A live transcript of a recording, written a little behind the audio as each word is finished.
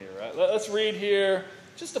let's read here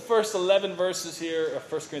just the first 11 verses here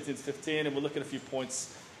of 1 Corinthians 15, and we'll look at a few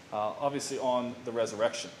points, obviously, on the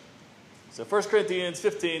resurrection. So 1 Corinthians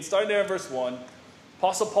 15, starting there in verse 1,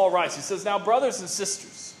 Apostle Paul writes, he says, "Now, brothers and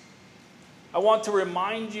sisters, I want to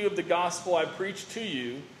remind you of the gospel I preached to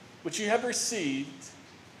you, which you have received,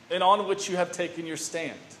 and on which you have taken your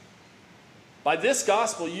stand. By this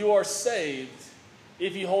gospel you are saved,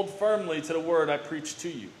 if you hold firmly to the word I preached to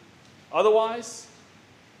you. Otherwise,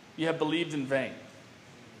 you have believed in vain.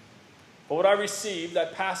 But what I received, I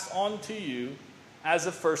passed on to you as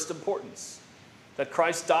of first importance, that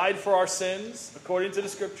Christ died for our sins, according to the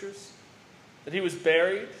Scriptures, that he was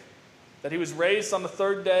buried, that he was raised on the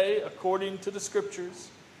third day, according to the Scriptures,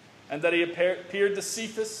 and that he appeared to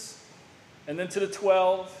Cephas, and then to the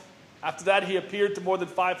 12. After that, he appeared to more than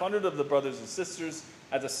 500 of the brothers and sisters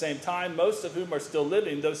at the same time, most of whom are still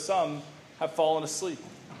living, though some have fallen asleep.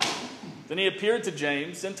 Then he appeared to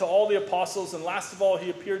James, then to all the apostles, and last of all, he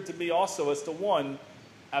appeared to me also as to one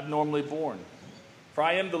abnormally born. For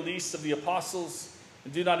I am the least of the apostles,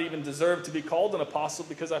 and do not even deserve to be called an apostle,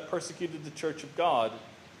 because I persecuted the church of God.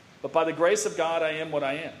 But by the grace of God, I am what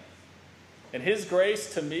I am. And his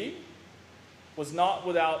grace to me was not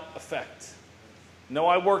without effect. No,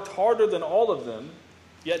 I worked harder than all of them,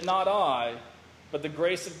 yet not I, but the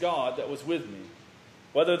grace of God that was with me.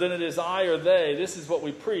 Whether then it is I or they, this is what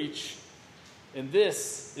we preach, and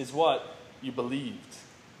this is what you believed."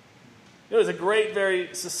 It was a great,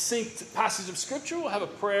 very succinct passage of Scripture. We'll have a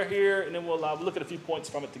prayer here, and then we'll look at a few points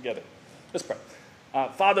from it together. Let's pray.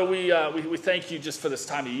 Father, we thank you just for this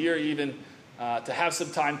time of year, even to have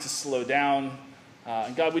some time to slow down.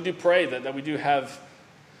 And God, we do pray that we do have,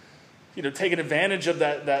 taken advantage of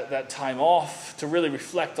that time off to really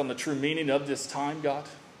reflect on the true meaning of this time, God.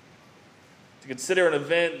 To consider an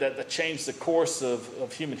event that changed the course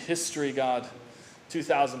of human history, God,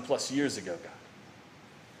 2,000 plus years ago, God.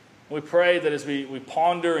 We pray that as we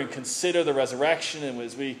ponder and consider the resurrection, and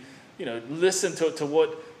as we listen to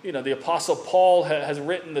what the Apostle Paul has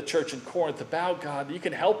written the church in Corinth about, God, you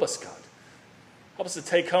can help us, God. Help us to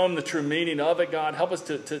take home the true meaning of it, God. Help us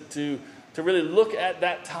to really look at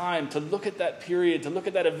that time, to look at that period, to look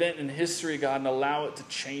at that event in history, God, and allow it to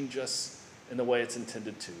change us in the way it's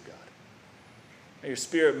intended to, God. May your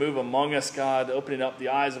Spirit move among us, God, opening up the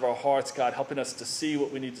eyes of our hearts, God, helping us to see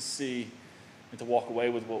what we need to see and to walk away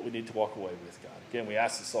with what we need to walk away with, God. Again, we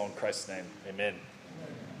ask this all in Christ's name. Amen.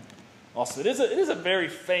 Also, it is a very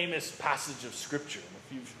famous passage of Scripture.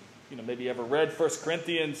 If you've maybe ever read 1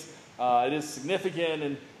 Corinthians, it is significant,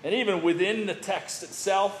 and even within the text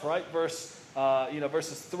itself, right?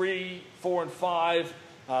 Verses 3, 4, and 5.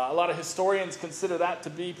 A lot of historians consider that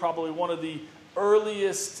to be probably one of the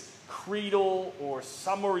earliest creedal or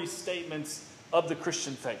summary statements of the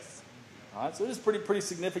Christian faith. All right, so it is pretty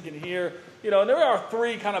significant here. And there are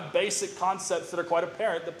three kind of basic concepts that are quite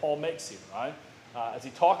apparent that Paul makes here, right? As he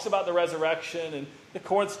talks about the resurrection, and the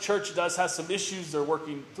Corinth church does have some issues they're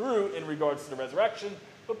working through in regards to the resurrection,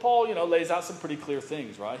 but Paul, lays out some pretty clear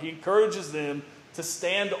things, right? He encourages them to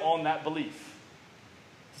stand on that belief,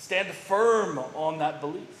 to stand firm on that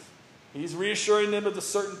belief. He's reassuring them of the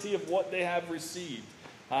certainty of what they have received.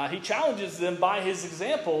 He challenges them by his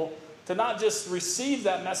example to not just receive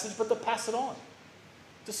that message, but to pass it on,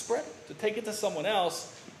 to spread it, to take it to someone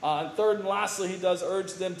else. And third and lastly, he does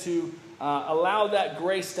urge them to allow that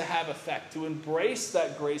grace to have effect, to embrace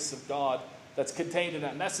that grace of God that's contained in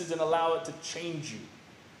that message and allow it to change you.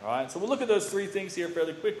 All right, so we'll look at those three things here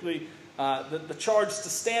fairly quickly. The charge to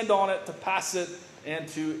stand on it, to pass it, and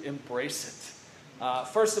to embrace it.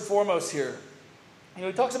 First and foremost here,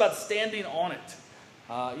 he talks about standing on it.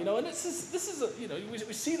 And this is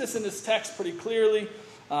we see this in this text pretty clearly.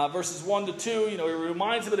 Verses 1 to 2, he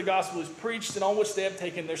reminds them of the gospel is preached and on which they have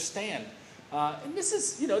taken their stand. And this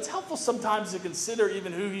is, it's helpful sometimes to consider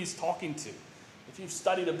even who he's talking to. If you've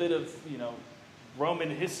studied a bit of, Roman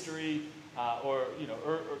history or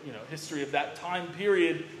history of that time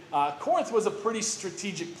period, Corinth was a pretty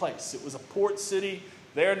strategic place. It was a port city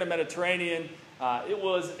there in the Mediterranean. It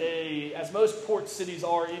was as most port cities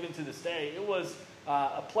are even to this day, it was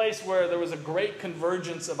a place where there was a great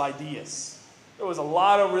convergence of ideas. There was a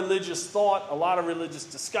lot of religious thought, a lot of religious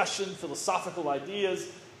discussion, philosophical ideas.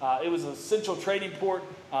 It was a central trading port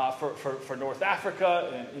for North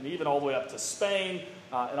Africa and even all the way up to Spain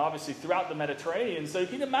and obviously throughout the Mediterranean. So you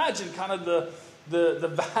can imagine kind of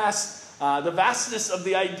the vastness of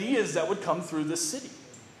the ideas that would come through this city.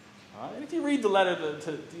 And if you read the letter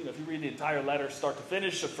if you read the entire letter, start to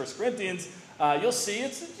finish of 1 Corinthians, you'll see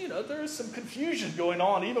there is some confusion going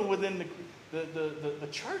on even within the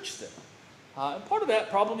church there. And part of that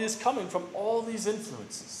probably is coming from all these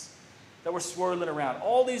influences. that were swirling around,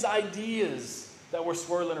 all these ideas that were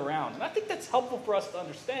swirling around. And I think that's helpful for us to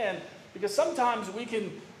understand, because sometimes we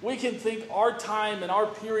can think our time and our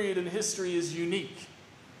period in history is unique.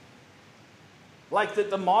 Like that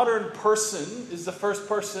the modern person is the first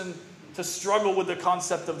person to struggle with the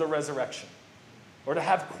concept of the resurrection, or to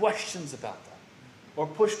have questions about that, or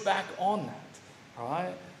push back on that.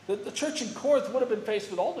 Right? The church in Corinth would have been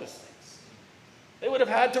faced with all those things. They would have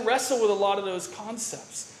had to wrestle with a lot of those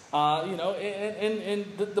concepts. And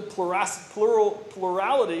the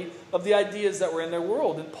plurality of the ideas that were in their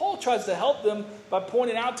world. And Paul tries to help them by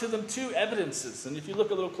pointing out to them two evidences. And if you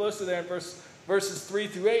look a little closer there in verses 3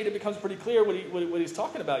 through 8, it becomes pretty clear what he's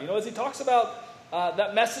talking about. As he talks about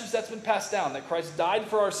that message that's been passed down, that Christ died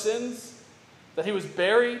for our sins, that he was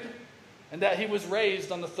buried, and that he was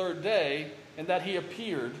raised on the third day, and that he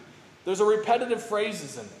appeared. There's a repetitive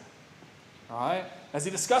phrases in there. All right? As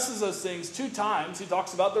he discusses those things 2 times, he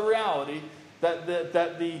talks about the reality that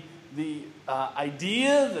the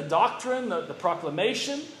idea, the doctrine, the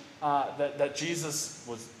proclamation that Jesus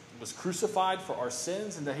was crucified for our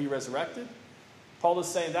sins and that he resurrected. Paul is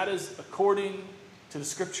saying that is according to the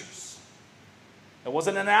Scriptures. It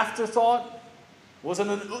wasn't an afterthought. It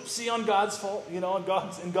wasn't an oopsie on God's fault,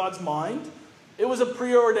 in God's mind. It was a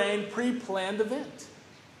preordained, pre-planned event.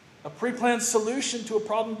 A pre-planned solution to a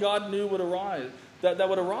problem God knew would arise. That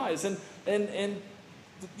would arise. And the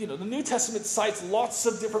New Testament cites lots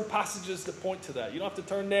of different passages that point to that. You don't have to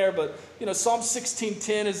turn there, but Psalm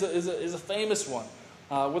 16:10 is a famous one,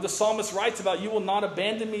 where the psalmist writes about, "You will not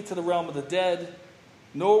abandon me to the realm of the dead,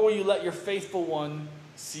 nor will you let your faithful one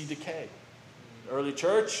see decay." The early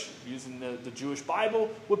church, using the Jewish Bible,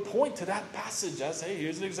 would point to that passage as, hey,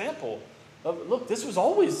 here's an example of, look, this was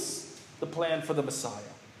always the plan for the Messiah.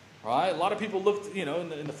 Right? A lot of people looked,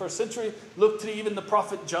 in the first century, looked to even the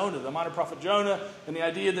prophet Jonah, the minor prophet Jonah, and the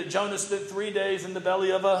idea that Jonah spent 3 days in the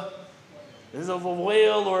belly of a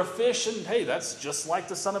whale or a fish, and hey, that's just like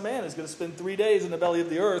the Son of Man is going to spend 3 days in the belly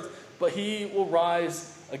of the earth, but he will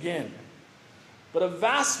rise again. But a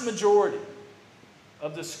vast majority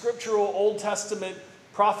of the scriptural Old Testament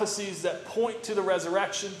prophecies that point to the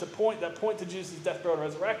resurrection, that point to Jesus' death, burial, and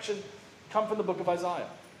resurrection, come from the book of Isaiah.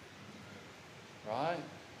 Right?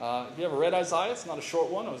 Have you ever read Isaiah? It's not a short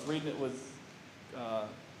one. I was reading it with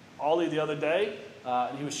Ollie the other day,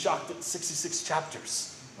 and he was shocked at 66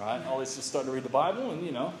 chapters. Right? Ollie's just starting to read the Bible,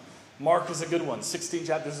 and Mark is a good one, 16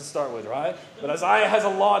 chapters to start with, right? But Isaiah has a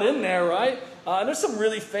lot in there, right? And there's some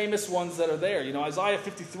really famous ones that are there. Isaiah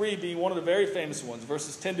 53 being one of the very famous ones,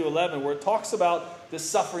 verses 10 to 11, where it talks about this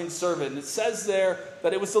suffering servant. And it says there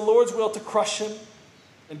that it was the Lord's will to crush him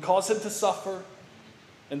and cause him to suffer.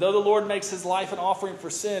 And though the Lord makes his life an offering for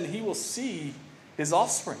sin, he will see his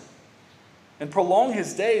offspring and prolong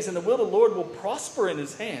his days, and the will of the Lord will prosper in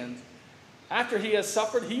his hand. After he has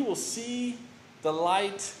suffered, he will see the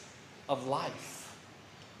light of life.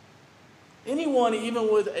 Anyone,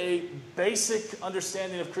 even with a basic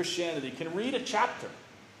understanding of Christianity, can read a chapter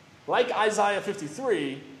like Isaiah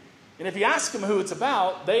 53, and if you ask them who it's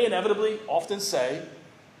about, they inevitably often say,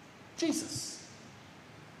 Jesus.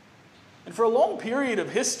 And for a long period of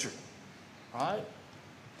history, right,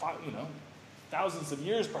 thousands of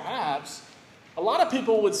years perhaps, a lot of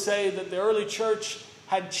people would say that the early church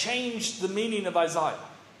had changed the meaning of Isaiah.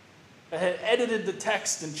 They had edited the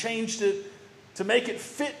text and changed it to make it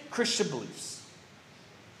fit Christian beliefs.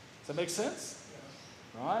 Does that make sense?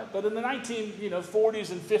 Right? But in the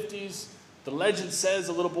 1940s and 50s, the legend says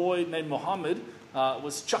a little boy named Muhammad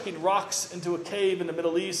was chucking rocks into a cave in the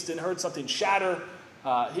Middle East and heard something shatter.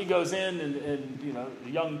 He goes in and a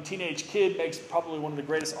young teenage kid makes probably one of the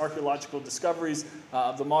greatest archaeological discoveries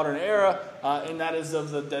of the modern era, and that is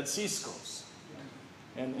of the Dead Sea Scrolls.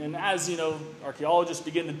 And as archaeologists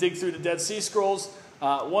begin to dig through the Dead Sea Scrolls,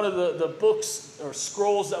 one of the books or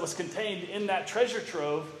scrolls that was contained in that treasure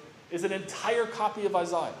trove is an entire copy of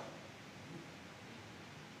Isaiah.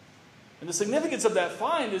 And the significance of that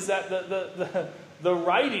find is that the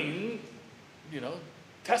writing,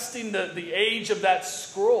 testing the age of that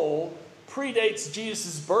scroll predates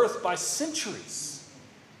Jesus' birth by centuries.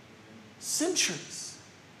 Centuries.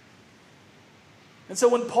 And so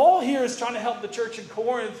when Paul here is trying to help the church in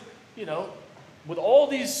Corinth, with all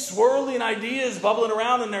these swirling ideas bubbling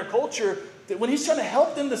around in their culture, that when he's trying to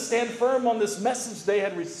help them to stand firm on this message they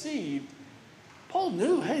had received, Paul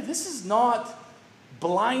knew, hey, this is not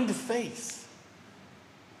blind faith.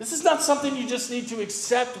 This is not something you just need to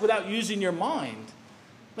accept without using your mind.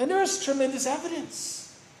 Man, there's tremendous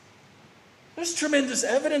evidence. There's tremendous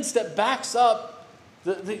evidence that backs up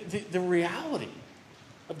the reality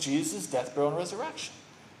of Jesus' death, burial, and resurrection.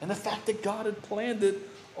 and the fact that God had planned it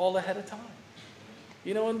all ahead of time.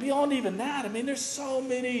 And beyond even that, there's so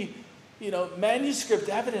many, manuscript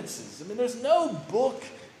evidences. There's no book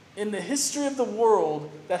in the history of the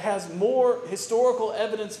world that has more historical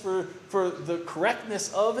evidence for the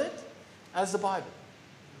correctness of it as the Bible.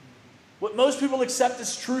 What most people accept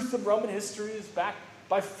as truth of Roman history is backed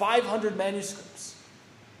by 500 manuscripts.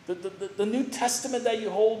 The New Testament that you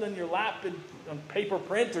hold in your lap on paper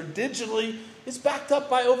print or digitally is backed up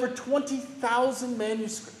by over 20,000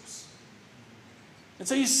 manuscripts. And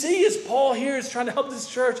so you see, as Paul here is trying to help this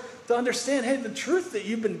church to understand, hey, the truth that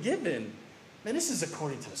you've been given, man, this is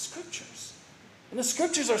according to the Scriptures. And the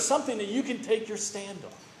Scriptures are something that you can take your stand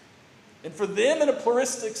on. And for them in a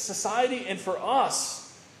pluralistic society, and for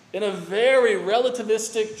us in a very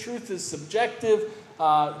relativistic, truth is subjective,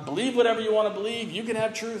 believe whatever you want to believe, you can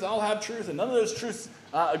have truth, I'll have truth, and none of those truths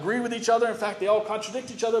agree with each other. In fact, they all contradict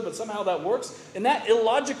each other, but somehow that works. In that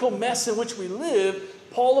illogical mess in which we live,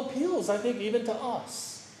 Paul appeals, I think, even to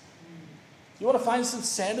us. You want to find some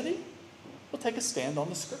sanity? Well, take a stand on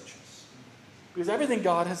the Scriptures. Because everything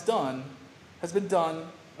God has done has been done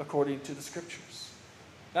according to the Scriptures.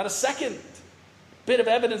 Now, the second bit of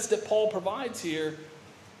evidence that Paul provides here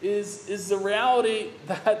is the reality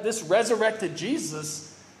that this resurrected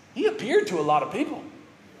Jesus, he appeared to a lot of people.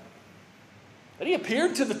 And he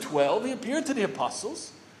appeared to the 12, he appeared to the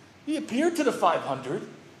apostles, he appeared to the 500,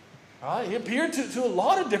 right? He appeared to a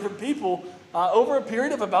lot of different people over a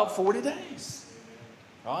period of about 40 days.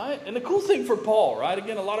 Right? And the cool thing for Paul, right?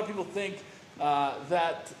 Again, a lot of people think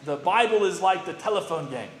that the Bible is like the telephone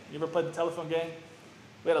game. You ever played the telephone game?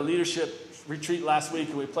 We had a leadership retreat last week,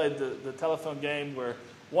 and we played the telephone game where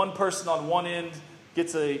one person on one end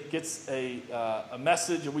gets a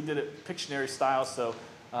message, and we did it Pictionary style. So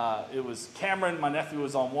it was Cameron, my nephew,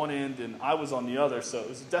 was on one end, and I was on the other. So it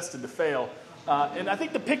was destined to fail. And I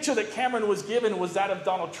think the picture that Cameron was given was that of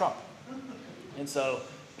Donald Trump. And so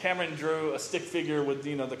Cameron drew a stick figure with,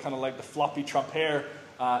 the kind of like the floppy Trump hair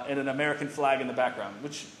and an American flag in the background,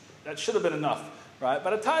 which that should have been enough, right?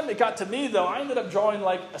 By the time it got to me, though, I ended up drawing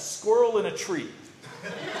like a squirrel in a tree.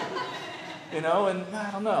 And I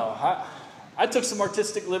don't know. I took some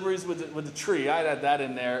artistic liberties with the tree. I had that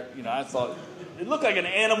in there. I thought it looked like an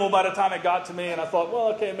animal by the time it got to me, and I thought,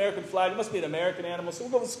 well, okay, American flag, it must be an American animal, so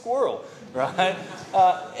we'll go with squirrel, right?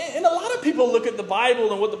 And a lot of people look at the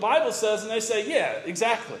Bible and what the Bible says, and they say, yeah,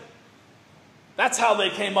 exactly. That's how they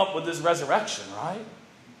came up with this resurrection, right?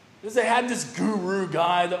 Because they had this guru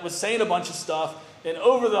guy that was saying a bunch of stuff, and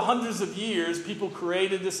over the hundreds of years, people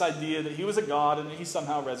created this idea that he was a god and that he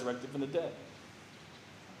somehow resurrected from the dead.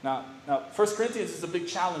 Now 1 Corinthians is a big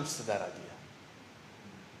challenge to that idea.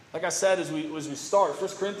 Like I said, as we start, 1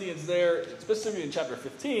 Corinthians there, specifically in chapter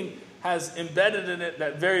 15, has embedded in it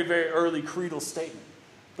that very, very early creedal statement.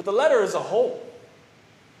 But the letter as a whole,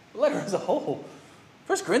 1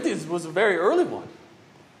 Corinthians was a very early one.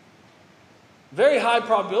 Very high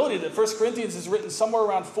probability that 1 Corinthians is written somewhere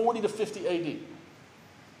around 40 to 50 AD.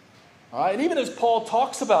 All right? And even as Paul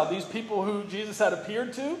talks about these people who Jesus had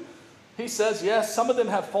appeared to, he says, yes, some of them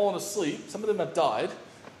have fallen asleep, some of them have died,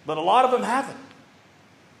 but a lot of them haven't.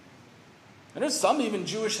 And there's some even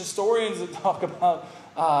Jewish historians that talk about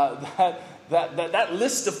that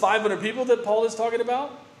list of 500 people that Paul is talking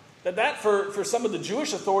about, that for some of the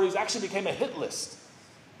Jewish authorities actually became a hit list.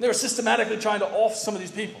 They were systematically trying to off some of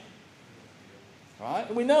these people. Right?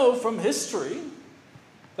 And we know from history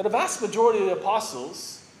that a vast majority of the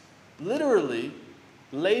apostles literally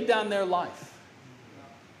laid down their life,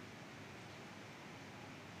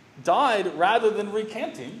 died rather than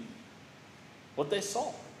recanting what they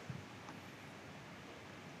saw.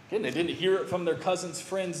 Again, they didn't hear it from their cousin's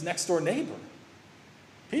friend's next door neighbor.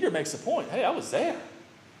 Peter makes a point. Hey, I was there.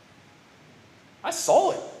 I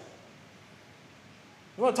saw it.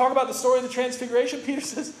 You want to talk about the story of the Transfiguration? Peter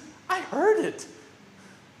says, I heard it.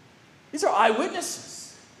 These are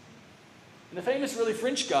eyewitnesses. And the famous really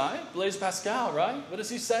French guy, Blaise Pascal, right? What does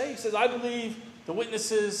he say? He says, I believe the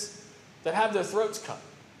witnesses that have their throats cut.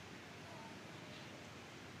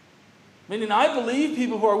 Meaning, I believe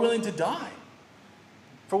people who are willing to die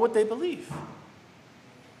for what they believe.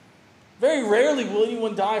 Very rarely will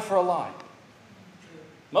anyone die for a lie.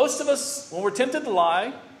 Most of us, when we're tempted to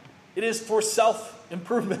lie, it is for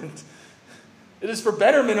self-improvement. It is for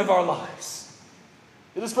betterment of our lives.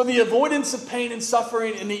 It is for the avoidance of pain and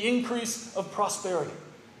suffering and the increase of prosperity.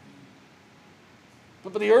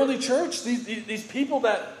 But for the early church, these people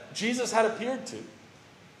that Jesus had appeared to,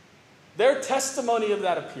 their testimony of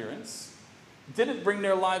that appearance didn't bring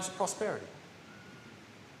their lives prosperity.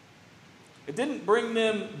 It didn't bring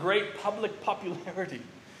them great public popularity.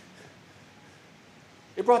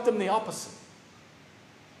 It brought them the opposite.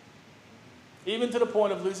 Even to the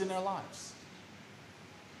point of losing their lives.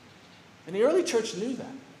 And the early church knew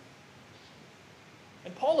that.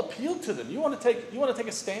 And Paul appealed to them. You want to take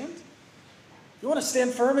a stand? You want to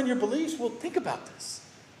stand firm in your beliefs? Well, think about this.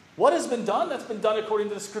 What has been done? That's been done according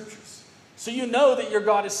to the Scriptures. So you know that your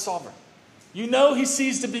God is sovereign. You know He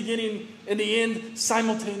sees the beginning and the end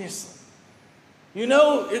simultaneously. You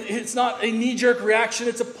know it's not a knee-jerk reaction,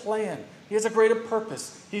 it's a plan. He has a greater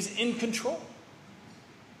purpose. He's in control.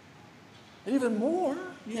 And even more,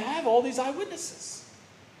 you have all these eyewitnesses.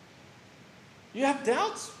 You have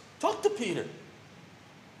doubts? Talk to Peter.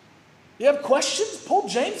 You have questions? Pull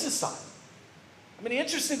James aside. I mean, the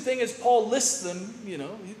interesting thing is Paul lists them, he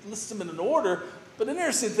lists them in an order. But the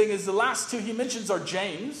interesting thing is the last two he mentions are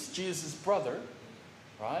James, Jesus' brother.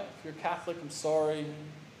 Right? If you're Catholic, I'm sorry.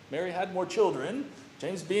 Mary had more children.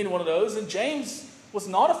 James being one of those. And James was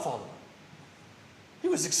not a follower. He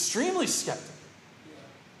was extremely skeptical.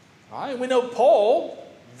 Right? And we know Paul,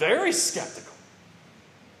 very skeptical.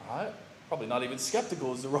 Right? Probably not even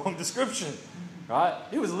skeptical is the wrong description. Right?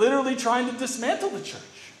 He was literally trying to dismantle the church.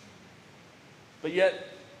 But yet,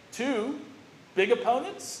 two big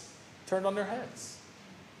opponents turned on their heads.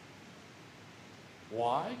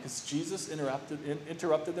 Why? Because Jesus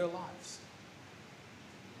interrupted their lives.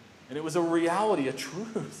 And it was a reality, a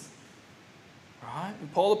truth. Right?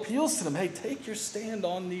 And Paul appeals to them, hey, take your stand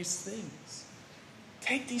on these things.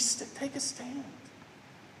 Take a stand.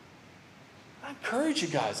 I encourage you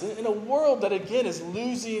guys, in a world that, again, is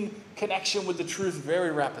losing connection with the truth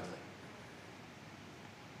very rapidly.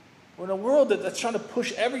 We're in a world that's trying to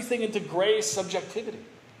push everything into gray subjectivity.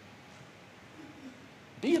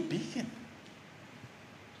 Be a beacon.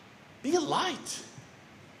 Be a light.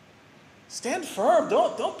 Stand firm.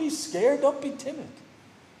 Don't be scared. Don't be timid.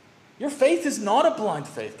 Your faith is not a blind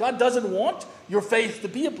faith. God doesn't want your faith to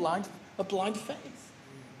be a blind faith.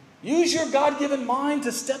 Use your God-given mind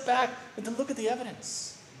to step back and to look at the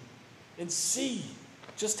evidence and see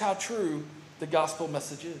just how true the gospel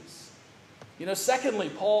message is. Secondly,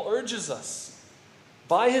 Paul urges us,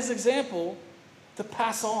 by his example, to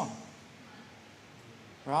pass on.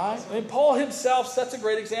 Right? I mean, Paul himself sets a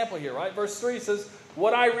great example here, right? Verse 3 says,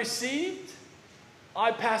 what I received,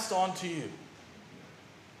 I passed on to you.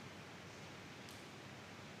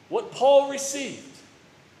 What Paul received.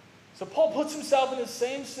 So Paul puts himself in the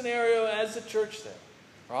same scenario as the church there.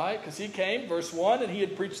 Right? Because he came, verse 1, and he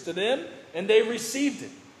had preached to them, and they received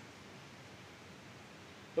it.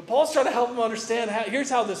 But Paul's trying to help them understand, here's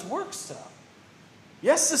how this works now.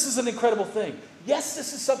 Yes, this is an incredible thing. Yes,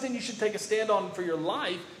 this is something you should take a stand on for your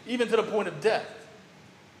life, even to the point of death.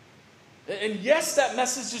 And yes, that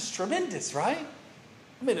message is tremendous, right?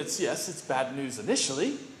 I mean, it's bad news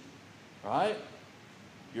initially, right?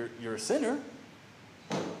 You're a sinner.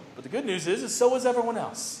 But the good news is so is everyone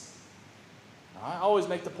else. I always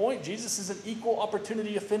make the point, Jesus is an equal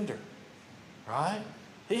opportunity offender, right?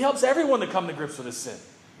 He helps everyone to come to grips with his sin.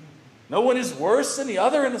 No one is worse than the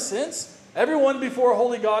other in a sense. Everyone before a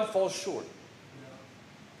holy God falls short.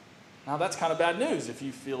 Now that's kind of bad news if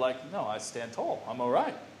you feel like, no, I stand tall. I'm all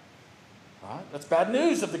right. Right? That's bad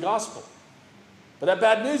news of the gospel. But that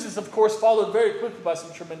bad news is, of course, followed very quickly by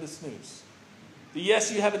some tremendous news.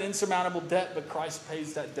 Yes, you have an insurmountable debt, but Christ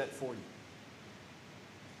pays that debt for you.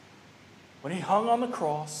 When he hung on the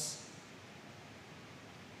cross,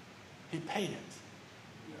 he paid it.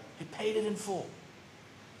 He paid it in full.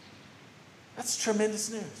 That's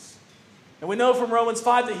tremendous news. And we know from Romans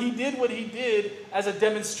 5 that he did what he did as a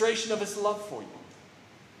demonstration of his love for you.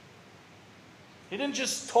 He didn't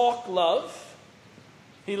just talk love.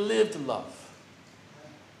 He lived love.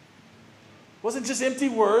 It wasn't just empty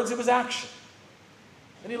words, it was action.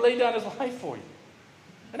 And he laid down his life for you.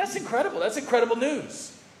 And that's incredible. That's incredible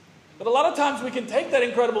news. But a lot of times we can take that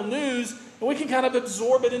incredible news and we can kind of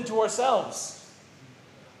absorb it into ourselves.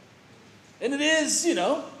 And it is,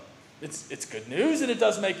 it's good news and it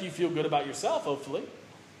does make you feel good about yourself, hopefully.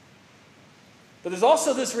 But there's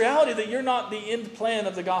also this reality that you're not the end plan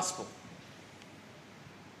of the gospel.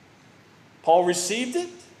 Paul received it,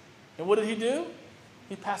 and what did he do?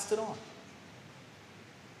 He passed it on.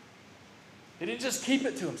 He didn't just keep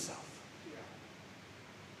it to himself.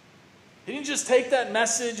 He didn't just take that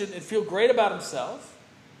message and feel great about himself.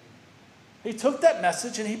 He took that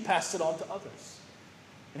message and he passed it on to others.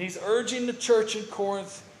 And he's urging the church in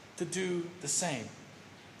Corinth to do the same.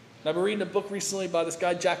 And I've been reading a book recently by this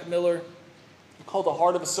guy, Jack Miller, called The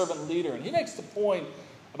Heart of a Servant Leader. And he makes the point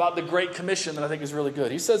about the Great Commission that I think is really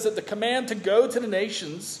good. He says that the command to go to the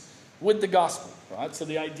nations with the gospel. Right? So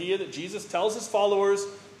the idea that Jesus tells his followers,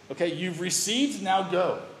 okay, you've received, now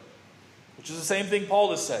go. which is the same thing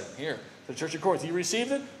Paul is saying here to the church of Corinth. You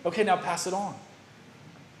received it? Okay, now pass it on.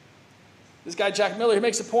 This guy, Jack Miller, he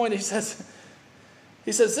makes a point. He says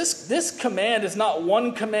this command is not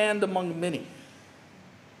one command among many.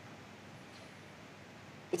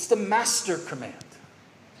 It's the master command.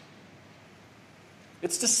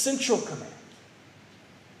 It's the central command.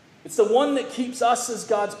 It's the one that keeps us as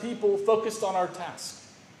God's people focused on our task,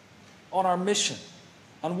 on our mission,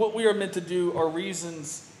 on what we are meant to do, our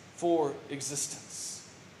reasons for existence.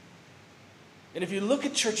 And if you look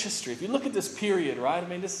at church history, if you look at this period, right? I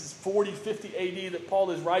mean, this is 40, 50 AD that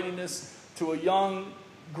Paul is writing this to a young,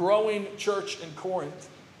 growing church in Corinth.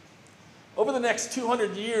 Over the next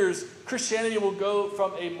 200 years, Christianity will go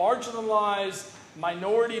from a marginalized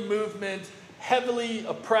minority movement, heavily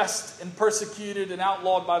oppressed and persecuted and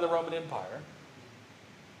outlawed by the Roman Empire,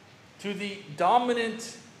 to the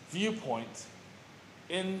dominant viewpoint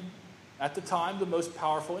in, at the time, the most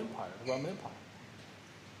powerful empire, the Roman Empire.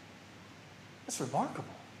 That's remarkable.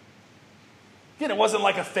 Again, it wasn't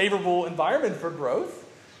like a favorable environment for growth.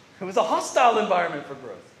 It was a hostile environment for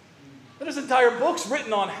growth. There's entire books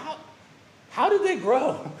written on how did they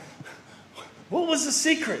grow? What was the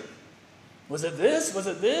secret? Was it this? Was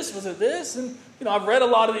it this? Was it this? And, I've read a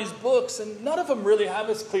lot of these books, and none of them really have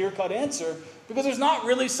this clear-cut answer because there's not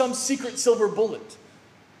really some secret silver bullet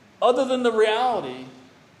other than the reality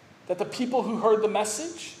that the people who heard the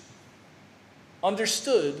message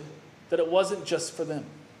understood that it wasn't just for them.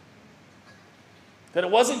 That it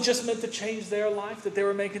wasn't just meant to change their life, that they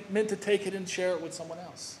were meant to take it and share it with someone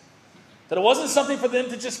else. That it wasn't something for them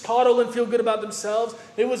to just coddle and feel good about themselves.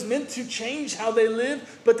 It was meant to change how they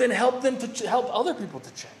live, but then help them to help other people to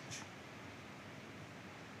change.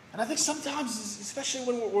 And I think sometimes, especially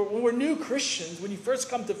when we're new Christians, when you first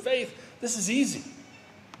come to faith, this is easy.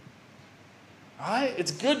 All right?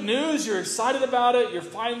 It's good news. You're excited about it. You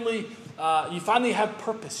finally have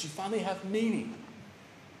purpose. You finally have meaning.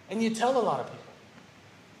 And you tell a lot of people.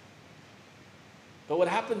 But what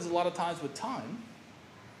happens a lot of times with time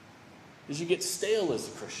is you get stale as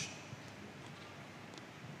a Christian.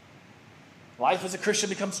 Life as a Christian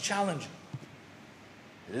becomes challenging.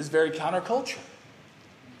 It is very counterculture.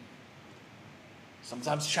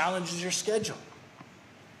 Sometimes challenges your schedule,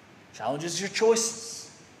 challenges your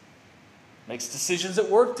choices, makes decisions at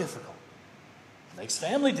work difficult, makes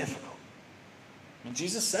family difficult. And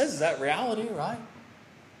Jesus says that reality, right?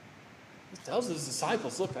 He tells his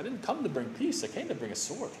disciples, look, I didn't come to bring peace, I came to bring a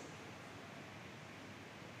sword.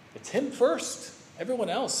 It's him first. Everyone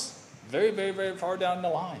else, very, very, very far down the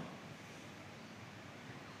line.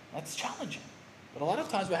 That's challenging. But a lot of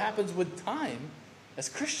times what happens with time, as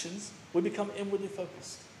Christians, we become inwardly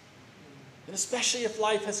focused. And especially if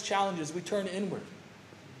life has challenges, we turn inward.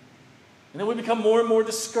 And then we become more and more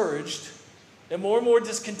discouraged and more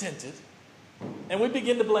discontented. And we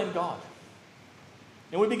begin to blame God.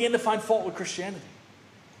 And we begin to find fault with Christianity.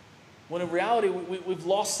 When in reality, we've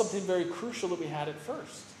lost something very crucial that we had at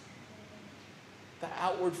first. The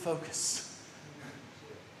outward focus.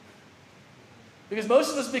 Because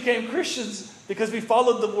most of us became Christians because we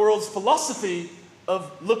followed the world's philosophy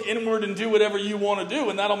of look inward and do whatever you want to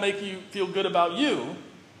do, and that'll make you feel good about you.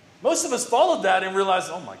 Most of us followed that and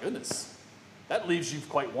realized, oh my goodness, that leaves you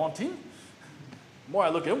quite wanting. The more I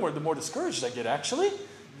look inward, the more discouraged I get, actually.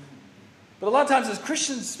 But a lot of times as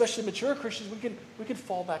Christians, especially mature Christians, we can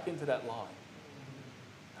fall back into that lie.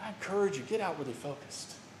 I encourage you, get outwardly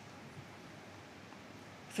focused.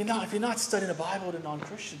 If you're not studying the Bible to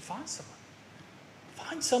non-Christian, find someone.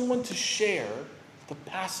 Find someone to share, to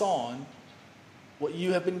pass on what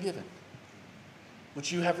you have been given,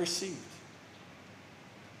 what you have received.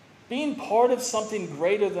 Being part of something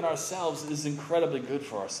greater than ourselves is incredibly good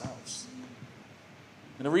for ourselves.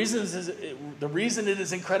 And the reason it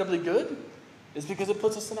is incredibly good is because it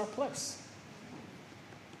puts us in our place.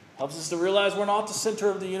 Helps us to realize we're not the center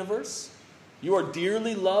of the universe. You are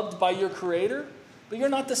dearly loved by your Creator, but you're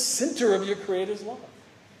not the center of your Creator's love.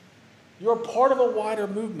 You're part of a wider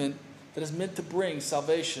movement that is meant to bring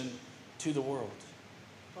salvation to the world.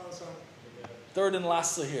 Third and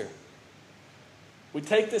lastly here, we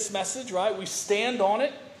take this message, right? We stand on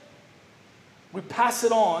it. We pass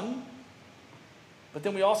it on. But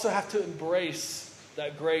then we also have to embrace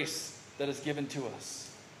that grace that is given to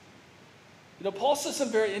us. Paul says some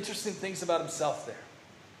very interesting things about himself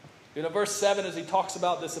there. Verse 7, as he talks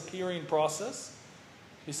about this appearing process,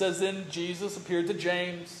 he says, then Jesus appeared to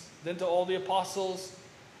James, then to all the apostles,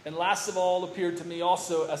 and last of all appeared to me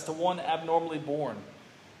also as to one abnormally born.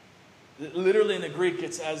 Literally in the Greek,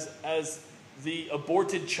 it's as the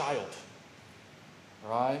aborted child.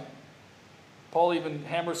 Right? Paul even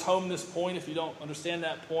hammers home this point, if you don't understand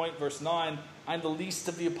that point. Verse 9, I am the least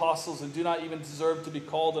of the apostles and do not even deserve to be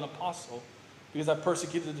called an apostle because I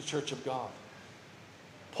persecuted the church of God.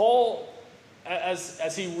 Paul,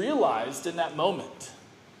 as he realized in that moment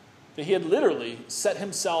that he had literally set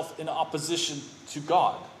himself in opposition to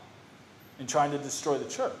God in trying to destroy the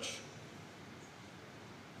church,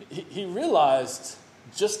 he realized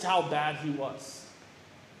just how bad he was.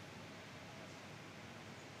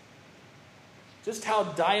 Just how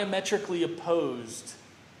diametrically opposed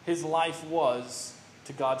his life was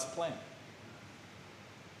to God's plan.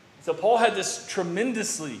 So Paul had this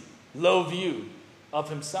tremendously low view of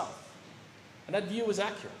himself. And that view was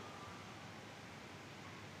accurate.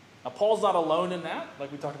 Now, Paul's not alone in that,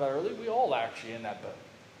 like we talked about earlier. We all are actually in that boat.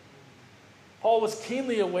 Paul was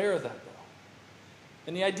keenly aware of that, though.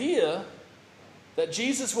 And the idea that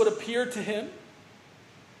Jesus would appear to him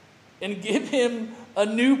and give him a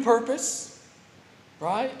new purpose,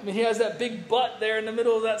 right? I mean, he has that big but there in the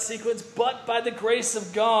middle of that sequence. But by the grace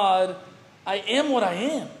of God, I am what I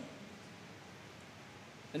am.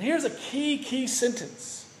 And here's a key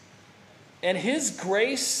sentence. And his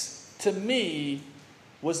grace to me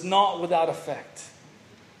was not without effect.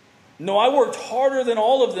 No, I worked harder than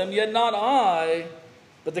all of them, yet not I,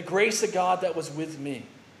 but the grace of God that was with me.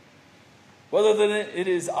 Whether it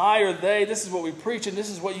is I or they, this is what we preach and this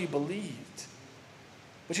is what you believed.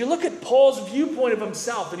 But you look at Paul's viewpoint of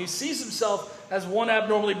himself, and he sees himself as one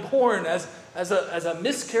abnormally born, as a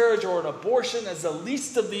miscarriage or an abortion, as the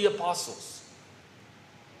least of the apostles.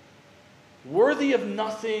 Worthy of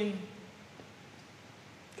nothing,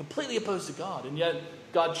 completely opposed to God, and yet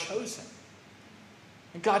God chose him.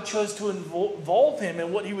 And God chose to involve him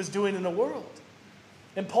in what he was doing in the world.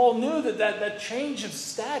 And Paul knew that change of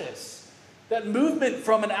status, that movement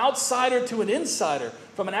from an outsider to an insider,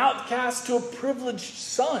 from an outcast to a privileged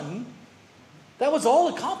son, that was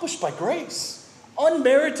all accomplished by grace.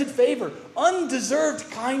 Unmerited favor,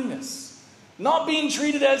 undeserved kindness. Not being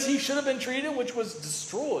treated as he should have been treated, which was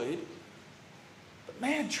destroyed. But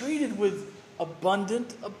man, treated with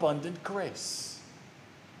abundant grace.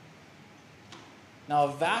 Now,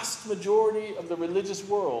 a vast majority of the religious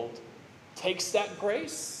world takes that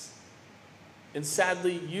grace and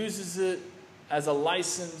sadly uses it as a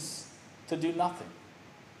license to do nothing.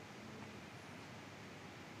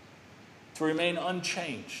 To remain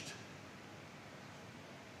unchanged.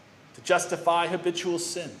 To justify habitual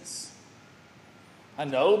sins. I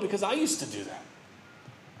know because I used to do that.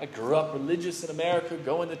 I grew up religious in America,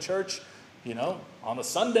 going to church, on a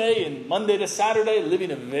Sunday and Monday to Saturday,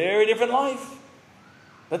 living a very different life.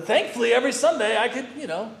 But thankfully, every Sunday I could,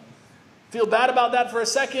 feel bad about that for a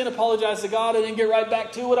second, apologize to God, and then get right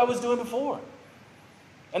back to what I was doing before.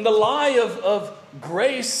 And the lie of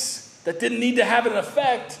grace that didn't need to have an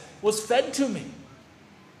effect was fed to me.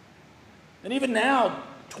 And even now,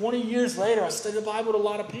 20 years later, I study the Bible with a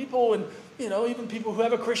lot of people, and even people who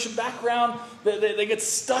have a Christian background, they get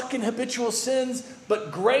stuck in habitual sins,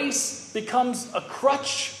 but grace becomes a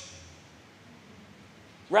crutch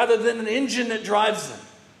rather than an engine that drives them.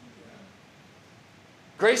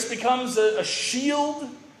 Grace becomes a shield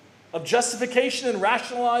of justification and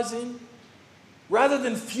rationalizing rather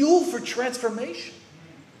than fuel for transformation.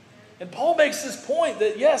 And Paul makes this point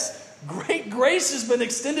that yes, great grace has been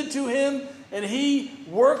extended to him, and he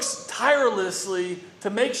works tirelessly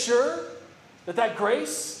to make sure that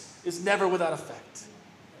grace is never without effect.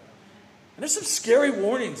 And there's some scary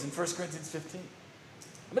warnings in 1 Corinthians 15.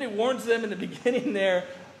 Somebody warns them in the beginning there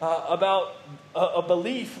about a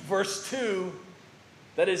belief, verse 2,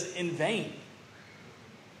 that is in vain.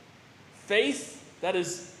 Faith that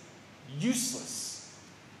is useless.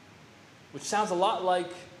 Which sounds a lot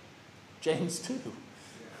like James 2.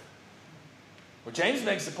 Where James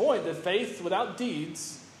makes the point that faith without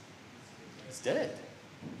deeds is dead.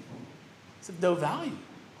 It's of no value.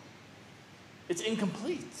 It's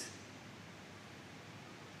incomplete.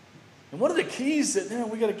 And one of the keys that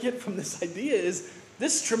we got to get from this idea is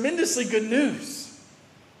this tremendously good news.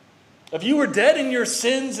 If you were dead in your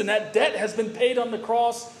sins and that debt has been paid on the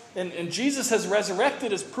cross, and Jesus has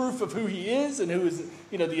resurrected as proof of who he is and who is,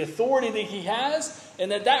 the authority that he has,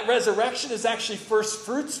 and that resurrection is actually first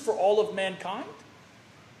fruits for all of mankind.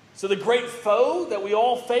 So the great foe that we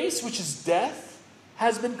all face, which is death,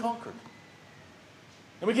 has been conquered.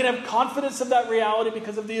 And we can have confidence of that reality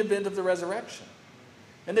because of the event of the resurrection.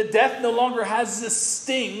 And that death no longer has this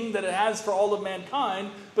sting that it has for all of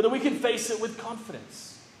mankind, but that we can face it with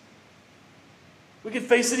confidence. We can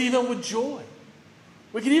face it even with joy.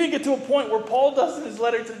 We can even get to a point where Paul does in his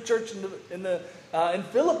letter to the church in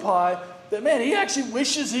Philippi that, he actually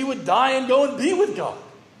wishes he would die and go and be with God.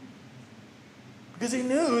 Because he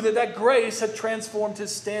knew that that grace had transformed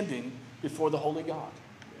his standing before the holy God.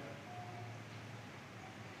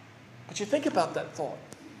 But you think about that thought.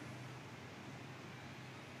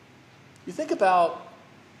 You think about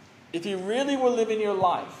if you really were living your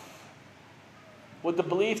life with the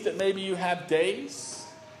belief that maybe you have days,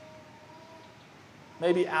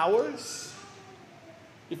 maybe hours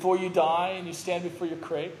before you die and you stand before your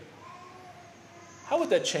grave, how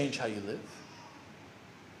would that change how you live?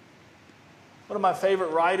 One of my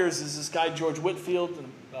favorite writers is this guy, George Whitefield.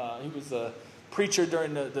 He was a preacher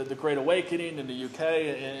during the Great Awakening in the UK,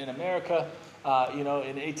 in America, in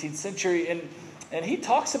the 18th century. And he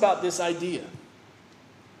talks about this idea.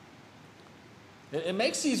 It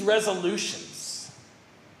makes these resolutions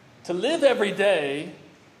to live every day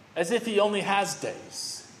as if he only has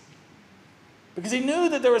days. Because he knew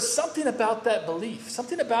that there was something about that belief,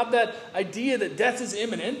 something about that idea that death is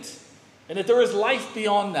imminent and that there is life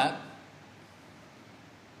beyond that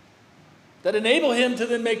enable him to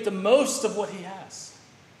then make the most of what he has.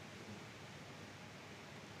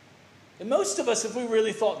 And most of us, if we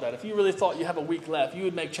really thought that, if you really thought you have a week left, you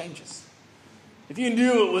would make changes. If you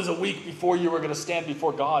knew it was a week before you were going to stand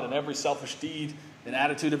before God and every selfish deed and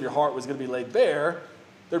attitude of your heart was going to be laid bare,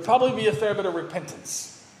 there'd probably be a fair bit of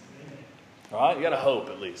repentance. All right? You got to hope,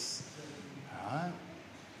 at least. All right?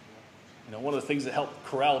 One of the things that helped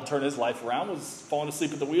Corral turn his life around was falling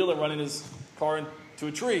asleep at the wheel and running his car into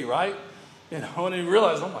a tree, right? And he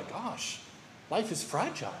realized, oh my gosh, life is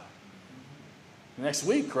fragile. Next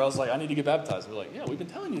week, Corral's like, I need to get baptized. We're like, yeah, we've been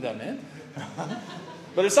telling you that, man.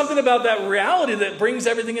 But there's something about that reality that brings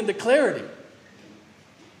everything into clarity.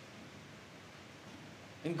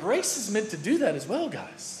 And grace is meant to do that as well,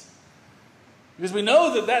 guys. Because we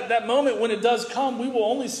know that moment when it does come, we will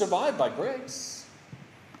only survive by grace.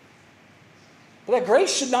 But that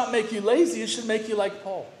grace should not make you lazy. It should make you like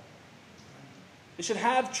Paul. It should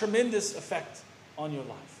have tremendous effect on your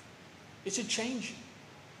life. It should change you.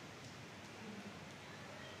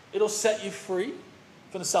 It'll set you free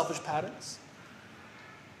from the selfish patterns.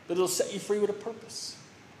 But it'll set you free with a purpose.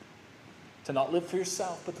 To not live for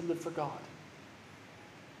yourself, but to live for God.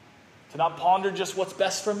 To not ponder just what's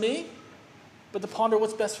best for me, but to ponder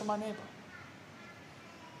what's best for my neighbor.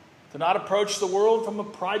 To not approach the world from a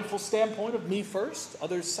prideful standpoint of me first,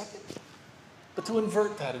 others second, but to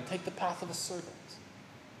invert that and take the path of a servant.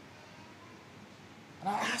 And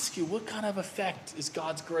I ask you, what kind of effect is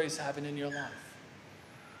God's grace having in your life?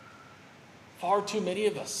 Far too many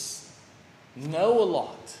of us know a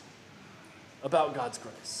lot about God's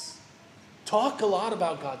grace. Talk a lot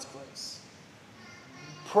about God's grace.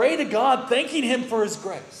 Pray to God, thanking Him for His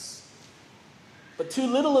grace. But too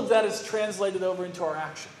little of that is translated over into our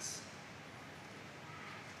actions.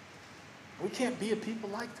 We can't be a people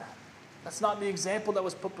like that. That's not the example that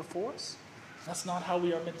was put before us. That's not how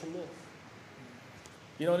we are meant to live.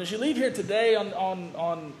 And as you leave here today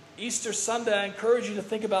on Easter Sunday, I encourage you to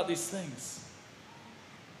think about these things.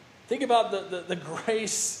 Think about the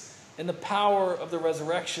grace and the power of the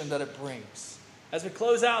resurrection that it brings. As we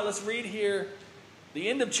close out, let's read here the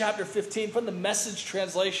end of chapter 15 from the Message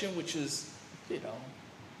translation, which is,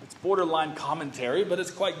 it's borderline commentary, but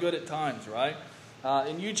it's quite good at times, right?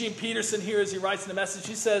 And Eugene Peterson here, as he writes in the Message,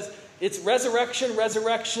 he says, it's resurrection,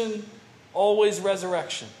 resurrection, always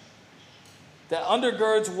resurrection. That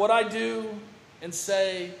undergirds what I do and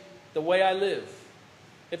say, the way I live.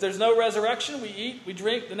 If there's no resurrection, we eat, we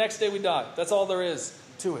drink, the next day we die. That's all there is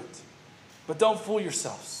to it. But don't fool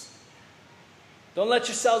yourselves. Don't let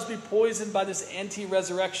yourselves be poisoned by this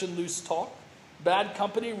anti-resurrection loose talk. Bad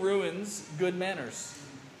company ruins good manners.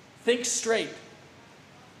 Think straight.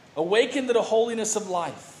 Awaken to the holiness of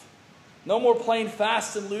life. No more playing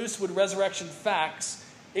fast and loose with resurrection facts.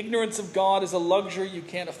 Ignorance of God is a luxury you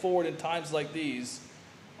can't afford in times like these.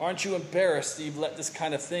 Aren't you embarrassed that you've let this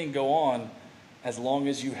kind of thing go on as long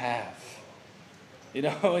as you have?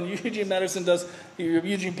 And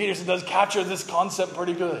Eugene Peterson does capture this concept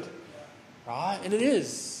pretty good. Right? And it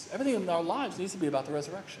is. Everything in our lives needs to be about the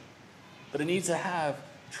resurrection. But it needs to have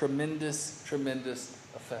tremendous, tremendous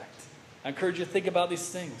effect. I encourage you to think about these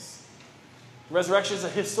things. The resurrection is a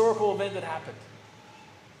historical event that happened.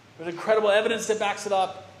 There's incredible evidence that backs it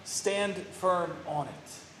up. Stand firm on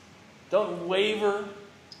it. Don't waver,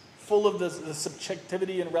 full of the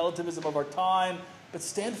subjectivity and relativism of our time, but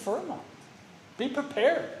stand firm on it. Be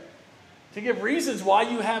prepared to give reasons why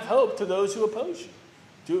you have hope to those who oppose you.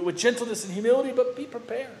 Do it with gentleness and humility, but be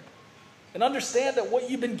prepared. And understand that what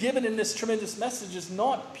you've been given in this tremendous message is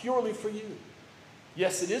not purely for you.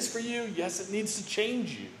 Yes, it is for you. Yes, it needs to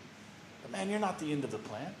change you. But man, you're not the end of the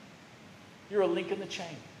plan. You're a link in the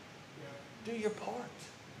chain. Do your part.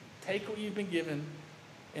 Take what you've been given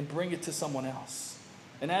and bring it to someone else.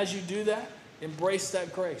 And as you do that, embrace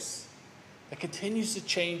that grace that continues to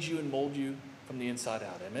change you and mold you from the inside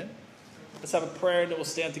out. Amen? Let's have a prayer, and then we'll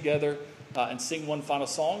stand together and sing one final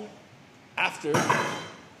song after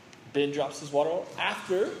Ben drops his water,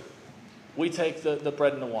 after we take the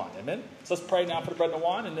bread and the wine. Amen? So let's pray now for the bread and the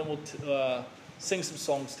wine, and then we'll sing some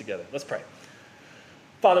songs together. Let's pray.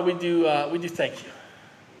 Father, we do thank you.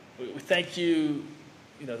 We thank you,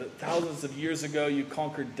 that thousands of years ago you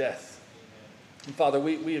conquered death. And Father,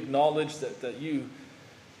 we acknowledge that you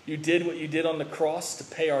did what you did on the cross to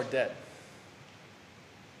pay our debt.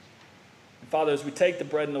 And Father, as we take the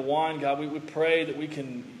bread and the wine, God, we pray that we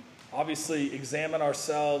can obviously examine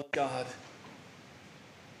ourselves, God,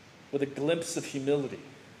 with a glimpse of humility,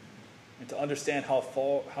 and to understand how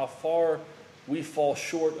far we fall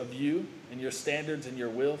short of you and your standards and your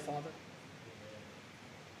will, Father.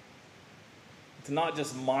 To not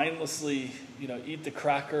just mindlessly, eat the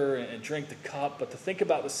cracker and drink the cup, but to think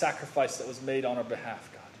about the sacrifice that was made on our behalf,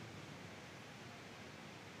 God.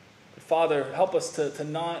 But Father, help us to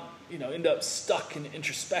not, end up stuck in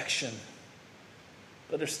introspection,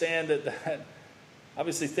 but understand that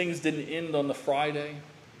obviously things didn't end on the Friday,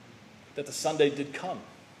 that the Sunday did come,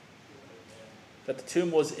 that the tomb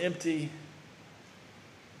was empty,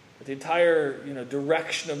 that the entire,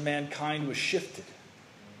 direction of mankind was shifted.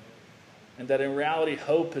 And that in reality,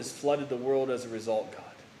 hope has flooded the world as a result, God.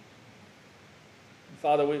 And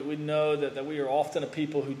Father, we know that we are often a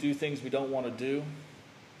people who do things we don't want to do.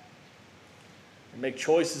 And make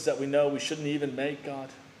choices that we know we shouldn't even make, God.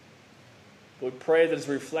 But we pray that as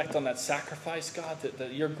we reflect on that sacrifice, God,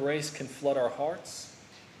 that your grace can flood our hearts.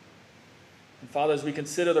 And Father, as we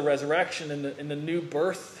consider the resurrection and the new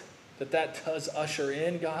birth that does usher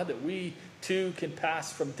in, God, that we too can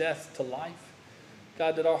pass from death to life.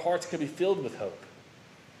 God, that our hearts can be filled with hope.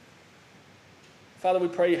 Father, we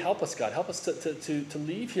pray you help us, God. Help us to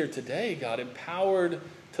leave here today, God, empowered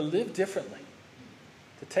to live differently.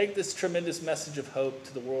 To take this tremendous message of hope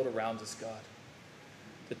to the world around us, God.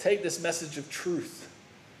 To take this message of truth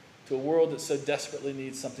to a world that so desperately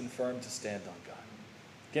needs something firm to stand on, God.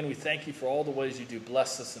 Again, we thank you for all the ways you do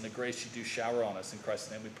bless us and the grace you do shower on us. In Christ's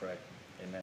name we pray.